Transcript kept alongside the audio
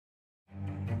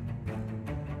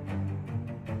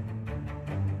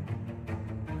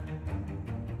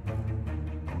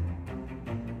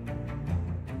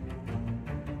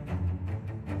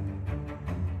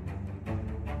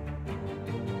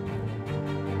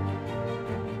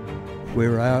We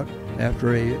were out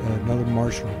after another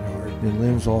marshalling yard in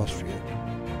Linz, Austria.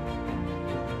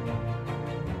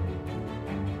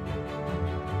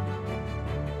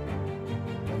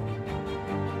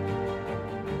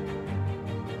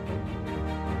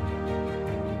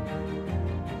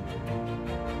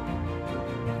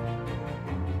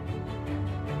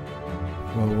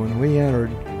 Well, when we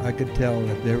entered, I could tell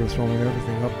that they were throwing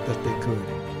everything up that they could.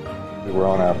 We were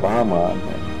on our bomb run,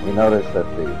 and we noticed that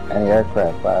the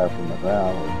anti-aircraft fire from the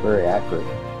ground was very accurate.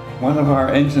 One of our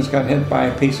engines got hit by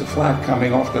a piece of flak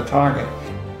coming off the target.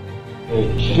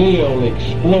 The shell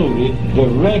exploded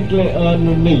directly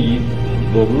underneath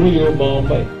the rear bomb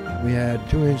bay. We had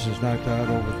 2 engines knocked out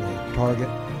over the target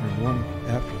and one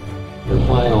after that. We're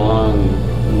flying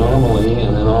along normally,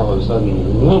 and then all of a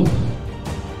sudden, whoop!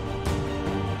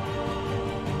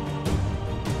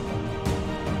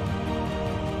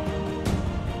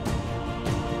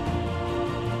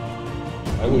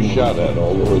 I was shot at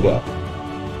all the way down.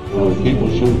 There were people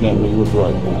shooting at me with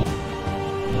rifles.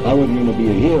 I wasn't going to be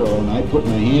a hero, and I put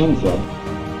my hands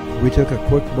up. We took a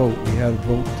quick vote. We had a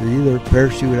vote to either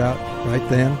parachute out right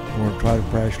then or try to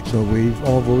crash. So we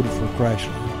all voted for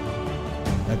crashing.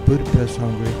 I Budapest,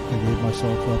 Hungary, and gave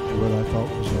myself up to what I thought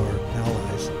was our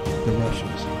allies, the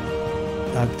Russians.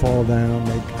 I'd fall down,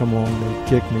 they'd come along, they'd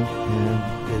kick me, and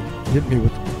they'd hit me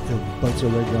with the butts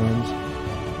of their guns.